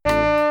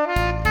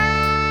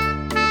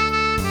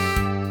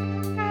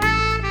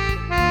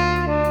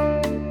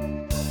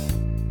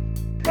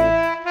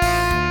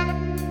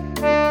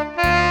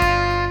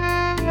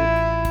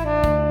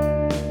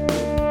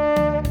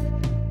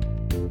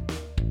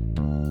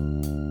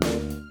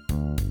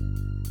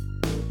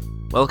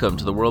Welcome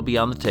to The World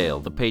Beyond the Tale,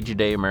 the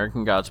Page-A-Day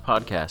American Gods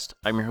podcast.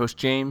 I'm your host,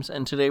 James,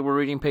 and today we're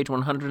reading page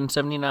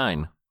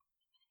 179.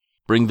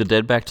 Bring the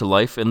dead back to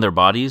life in their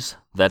bodies?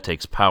 That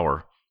takes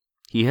power.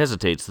 He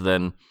hesitates,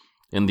 then,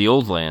 in the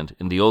old land,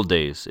 in the old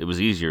days, it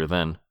was easier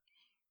then.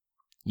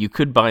 You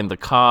could bind the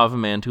ka of a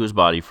man to his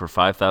body for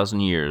 5,000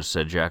 years,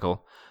 said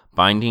Jackal,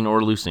 binding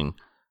or loosing,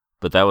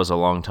 but that was a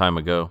long time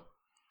ago.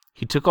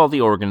 He took all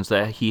the organs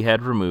that he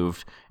had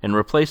removed and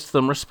replaced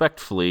them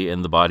respectfully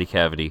in the body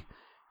cavity.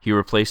 He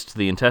replaced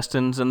the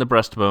intestines and the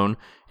breastbone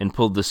and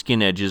pulled the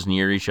skin edges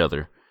near each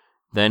other.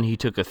 Then he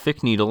took a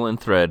thick needle and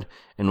thread,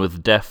 and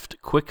with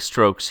deft, quick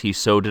strokes he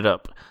sewed it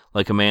up,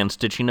 like a man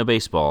stitching a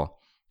baseball.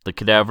 The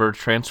cadaver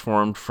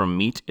transformed from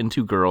meat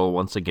into girl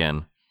once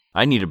again.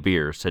 I need a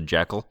beer, said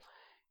Jackal.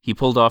 He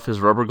pulled off his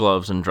rubber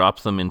gloves and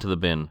dropped them into the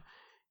bin.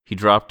 He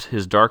dropped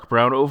his dark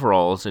brown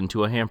overalls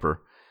into a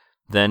hamper.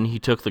 Then he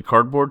took the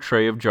cardboard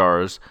tray of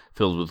jars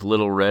filled with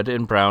little red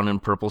and brown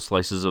and purple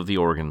slices of the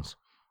organs.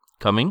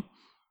 Coming?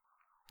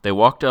 They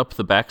walked up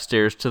the back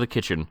stairs to the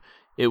kitchen.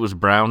 It was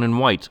brown and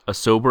white, a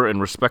sober and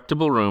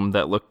respectable room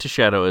that looked to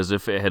Shadow as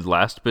if it had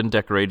last been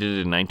decorated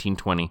in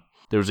 1920.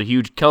 There was a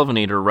huge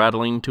kelvinator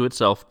rattling to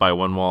itself by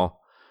one wall.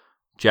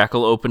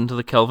 Jackal opened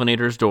the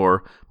kelvinator's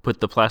door,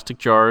 put the plastic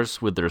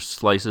jars with their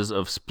slices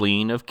of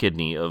spleen, of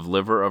kidney, of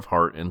liver, of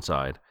heart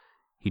inside.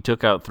 He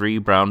took out 3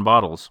 brown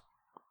bottles.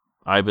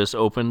 Ibis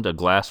opened a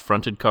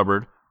glass-fronted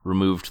cupboard,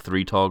 removed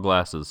 3 tall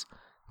glasses.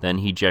 Then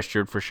he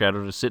gestured for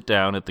Shadow to sit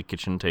down at the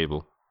kitchen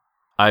table.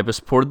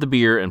 Ibis poured the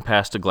beer and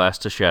passed a glass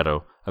to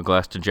Shadow, a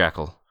glass to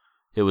Jackal.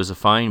 It was a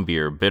fine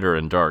beer, bitter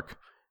and dark.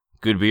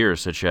 Good beer,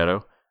 said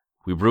Shadow.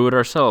 We brew it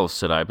ourselves,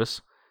 said Ibis.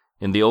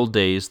 In the old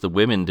days, the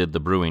women did the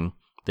brewing.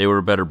 They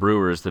were better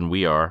brewers than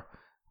we are.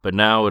 But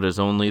now it is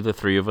only the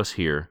 3 of us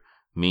here,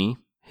 me,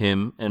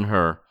 him, and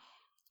her.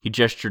 He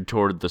gestured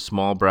toward the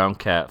small brown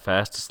cat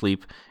fast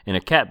asleep in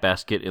a cat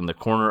basket in the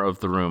corner of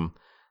the room.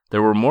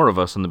 There were more of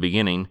us in the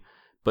beginning,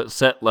 but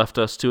Set left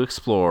us to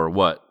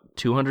explore,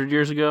 200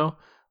 years ago?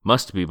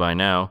 Must be by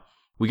now.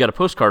 We got a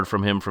postcard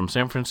from him from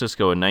San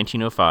Francisco in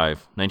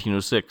 1905,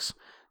 1906.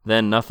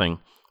 Then nothing,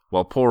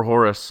 while poor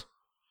Horace...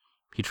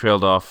 He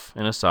trailed off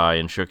in a sigh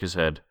and shook his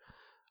head.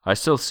 I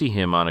still see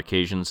him on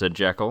occasion, said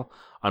Jackal,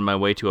 on my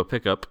way to a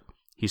pickup.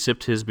 He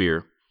sipped his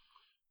beer.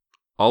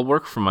 I'll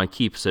work for my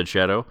keep, said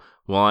Shadow.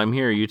 While I'm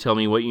here, you tell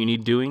me what you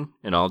need doing,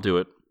 and I'll do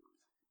it.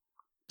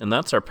 And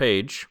that's our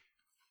page.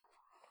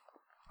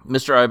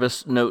 Mr.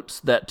 Ibis notes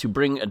that to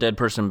bring a dead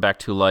person back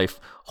to life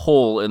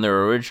whole in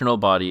their original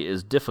body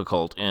is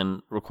difficult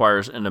and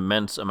requires an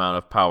immense amount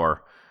of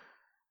power.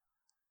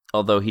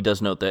 Although he does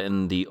note that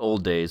in the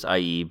old days,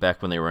 i.e. back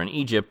when they were in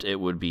Egypt, it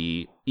would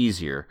be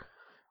easier.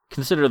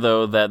 Consider,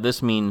 though, that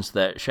this means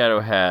that Shadow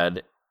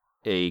had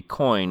a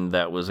coin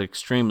that was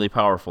extremely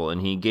powerful,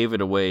 and he gave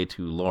it away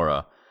to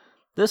Laura.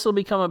 This will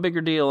become a bigger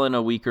deal in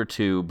a week or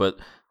two, but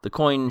the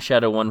coin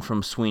Shadow won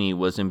from Sweeney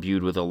was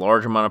imbued with a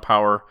large amount of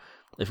power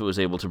if it was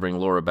able to bring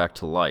Laura back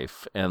to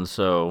life. And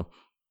so,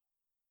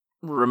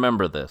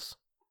 remember this.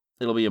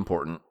 It'll be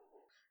important.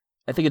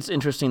 I think it's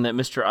interesting that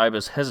Mr.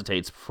 Ibis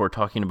hesitates before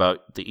talking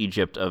about the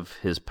Egypt of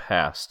his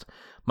past.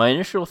 My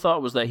initial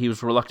thought was that he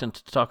was reluctant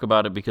to talk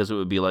about it because it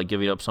would be like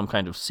giving up some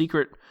kind of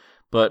secret,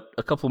 but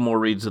a couple more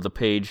reads of the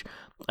page,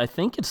 I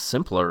think it's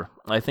simpler.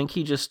 I think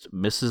he just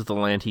misses the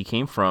land he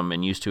came from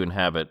and used to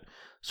inhabit.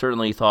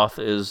 Certainly Thoth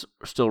is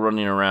still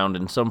running around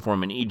in some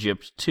form in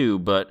Egypt too,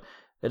 but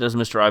it does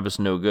Mr. Ibis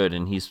no good,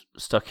 and he's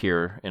stuck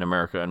here in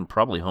America and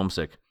probably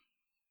homesick.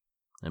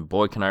 And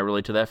boy, can I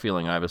relate to that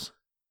feeling, Ibis.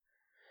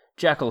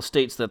 Jackal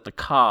states that the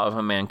ka of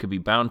a man could be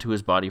bound to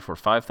his body for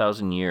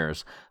 5,000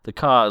 years. The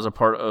ka is a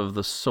part of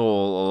the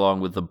soul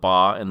along with the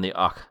ba and the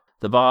ak.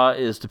 The ba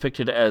is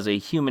depicted as a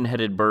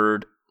human-headed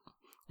bird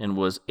and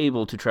was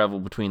able to travel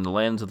between the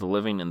lands of the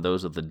living and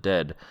those of the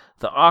dead.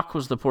 The ak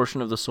was the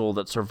portion of the soul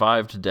that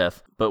survived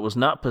death, but was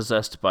not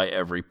possessed by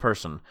every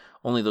person,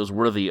 only those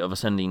worthy of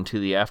ascending to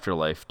the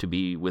afterlife to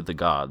be with the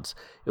gods.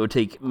 It would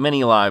take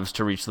many lives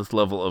to reach this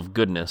level of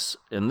goodness,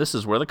 and this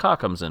is where the ka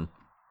comes in.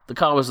 The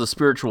ka was the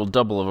spiritual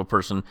double of a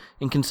person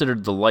and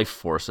considered the life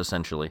force,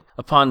 essentially.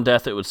 Upon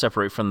death, it would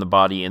separate from the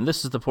body, and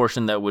this is the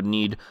portion that would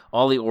need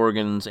all the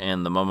organs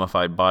and the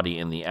mummified body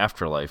in the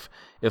afterlife.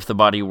 If the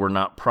body were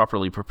not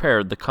properly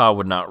prepared, the ka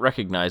would not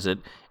recognize it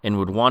and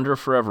would wander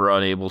forever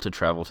unable to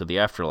travel to the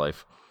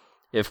afterlife.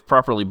 If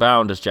properly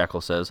bound, as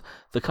Jackal says,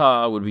 the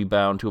ka would be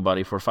bound to a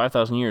body for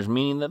 5,000 years,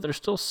 meaning that there's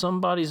still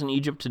some bodies in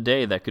Egypt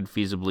today that could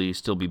feasibly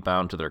still be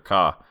bound to their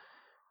ka.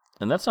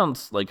 And that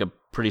sounds like a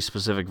pretty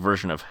specific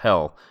version of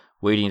hell,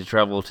 waiting to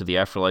travel to the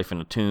afterlife in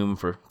a tomb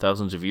for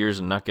thousands of years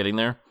and not getting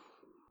there.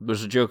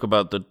 There's a joke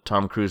about the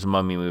Tom Cruise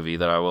Mummy movie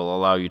that I will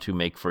allow you to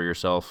make for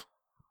yourself.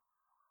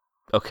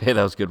 Okay,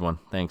 that was a good one.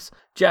 Thanks.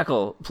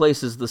 Jackal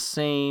places the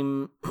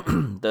samples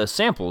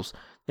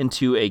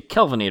into a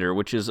kelvinator,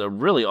 which is a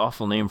really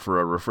awful name for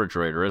a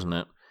refrigerator, isn't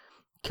it?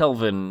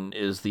 Kelvin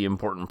is the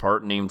important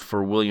part, named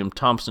for William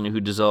Thomson, who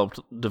developed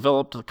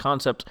the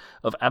concept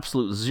of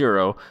absolute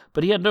zero,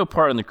 but he had no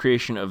part in the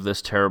creation of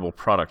this terrible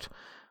product.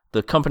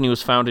 The company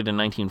was founded in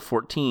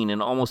 1914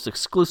 and almost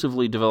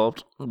exclusively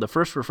developed the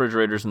first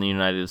refrigerators in the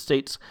United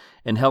States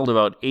and held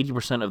about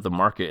 80% of the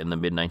market in the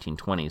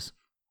mid-1920s.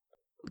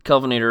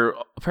 Kelvinator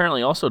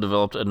apparently also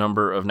developed a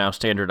number of now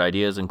standard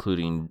ideas,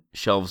 including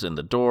shelves in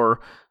the door,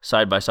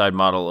 side-by-side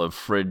model of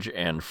fridge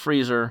and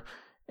freezer,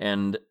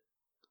 and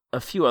a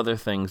few other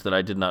things that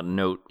I did not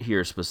note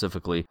here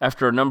specifically.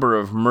 After a number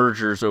of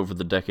mergers over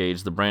the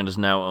decades, the brand is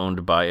now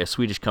owned by a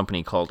Swedish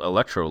company called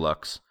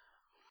Electrolux.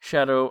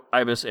 Shadow,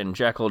 Ibis, and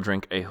Jackal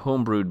drink a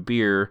homebrewed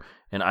beer,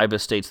 and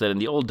Ibis states that in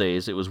the old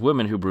days it was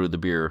women who brewed the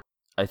beer.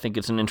 I think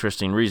it's an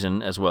interesting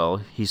reason as well.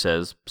 He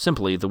says,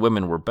 simply, the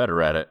women were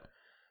better at it.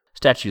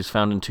 Statues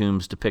found in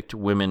tombs depict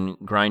women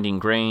grinding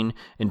grain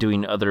and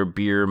doing other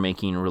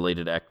beer-making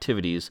related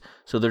activities,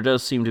 so there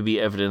does seem to be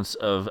evidence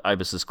of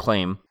Ibis's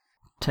claim.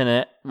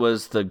 Tenet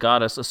was the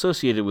goddess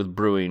associated with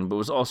brewing, but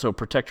was also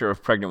protector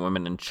of pregnant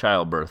women and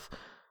childbirth.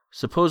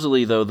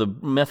 Supposedly, though, the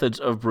methods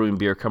of brewing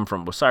beer come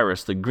from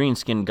Osiris, the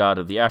green-skinned god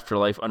of the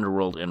afterlife,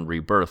 underworld, and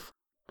rebirth.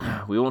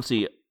 We won't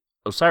see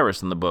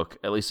Osiris in the book,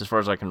 at least as far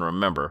as I can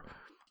remember.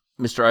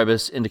 Mr.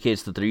 Ibis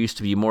indicates that there used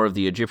to be more of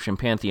the Egyptian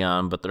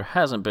pantheon, but there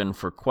hasn't been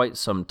for quite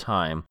some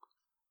time.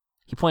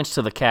 He points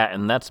to the cat,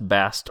 and that's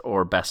Bast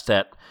or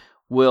Bastet.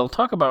 We'll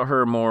talk about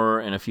her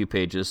more in a few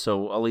pages,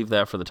 so I'll leave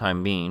that for the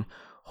time being.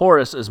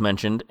 Horus is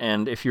mentioned,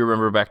 and if you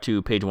remember back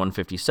to page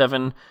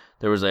 157,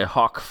 there was a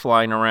hawk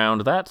flying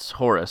around. That's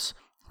Horus.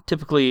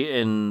 Typically,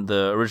 in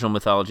the original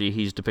mythology,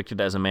 he's depicted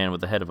as a man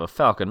with the head of a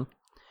falcon.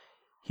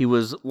 He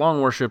was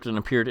long worshipped and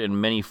appeared in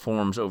many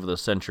forms over the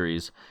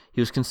centuries.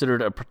 He was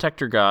considered a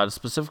protector god,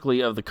 specifically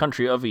of the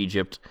country of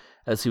Egypt,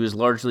 as he was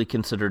largely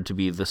considered to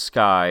be the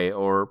sky,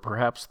 or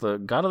perhaps the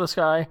god of the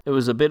sky? It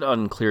was a bit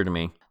unclear to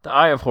me. The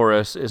Eye of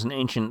Horus is an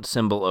ancient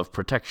symbol of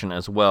protection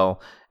as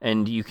well,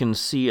 and you can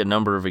see a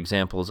number of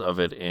examples of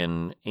it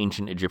in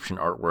ancient Egyptian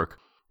artwork.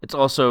 It's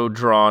also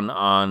drawn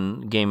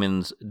on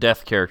Gaiman's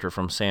Death character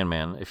from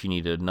Sandman, if you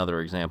need another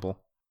example.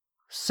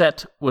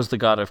 Set was the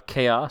god of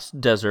chaos,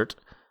 desert,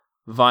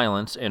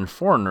 violence, and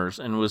foreigners,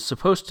 and was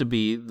supposed to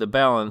be the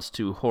balance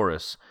to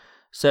Horus.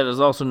 Set is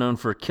also known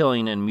for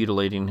killing and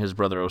mutilating his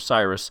brother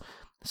Osiris,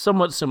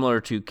 somewhat similar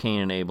to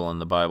Cain and Abel in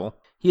the Bible.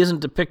 He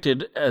isn't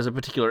depicted as a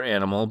particular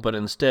animal, but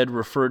instead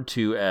referred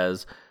to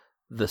as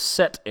the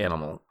Set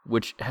animal,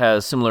 which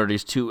has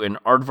similarities to an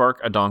aardvark,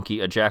 a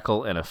donkey, a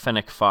jackal, and a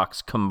fennec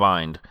fox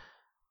combined.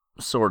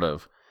 Sort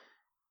of.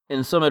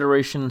 In some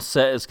iterations,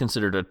 Set is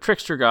considered a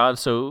trickster god,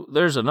 so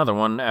there's another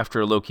one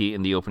after Loki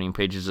in the opening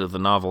pages of the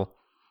novel.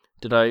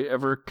 Did I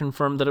ever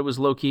confirm that it was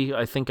Loki?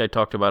 I think I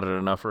talked about it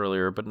enough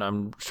earlier, but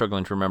I'm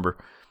struggling to remember.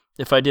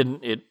 If I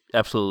didn't, it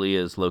absolutely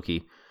is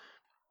Loki.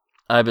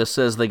 Ibis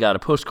says they got a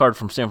postcard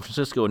from San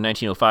Francisco in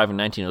 1905 and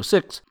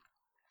 1906,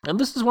 and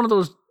this is one of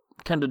those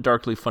kind of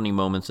darkly funny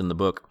moments in the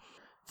book.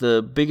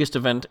 The biggest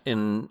event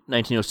in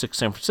 1906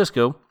 San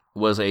Francisco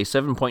was a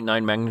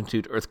 7.9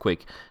 magnitude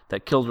earthquake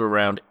that killed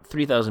around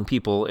 3,000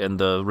 people, and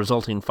the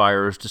resulting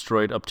fires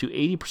destroyed up to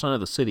 80% of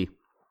the city.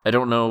 I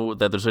don't know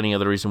that there's any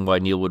other reason why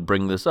Neil would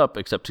bring this up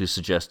except to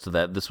suggest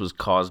that this was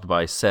caused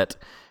by Set,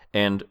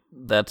 and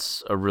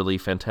that's a really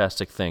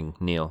fantastic thing,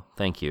 Neil.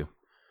 Thank you.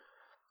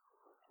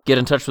 Get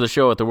in touch with the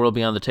show at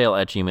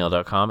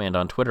theworldbeyondthetale@gmail.com and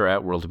on Twitter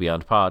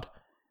 @worldbeyondpod.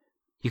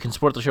 You can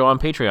support the show on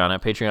Patreon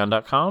at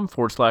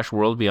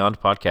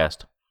patreon.com/worldbeyondpodcast.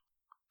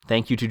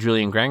 Thank you to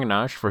Julian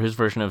Granganage for his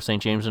version of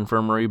St. James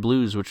Infirmary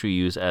Blues, which we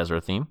use as our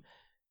theme.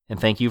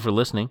 And thank you for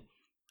listening.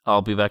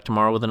 I'll be back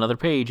tomorrow with another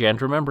page, and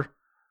remember,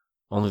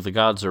 only the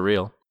gods are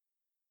real.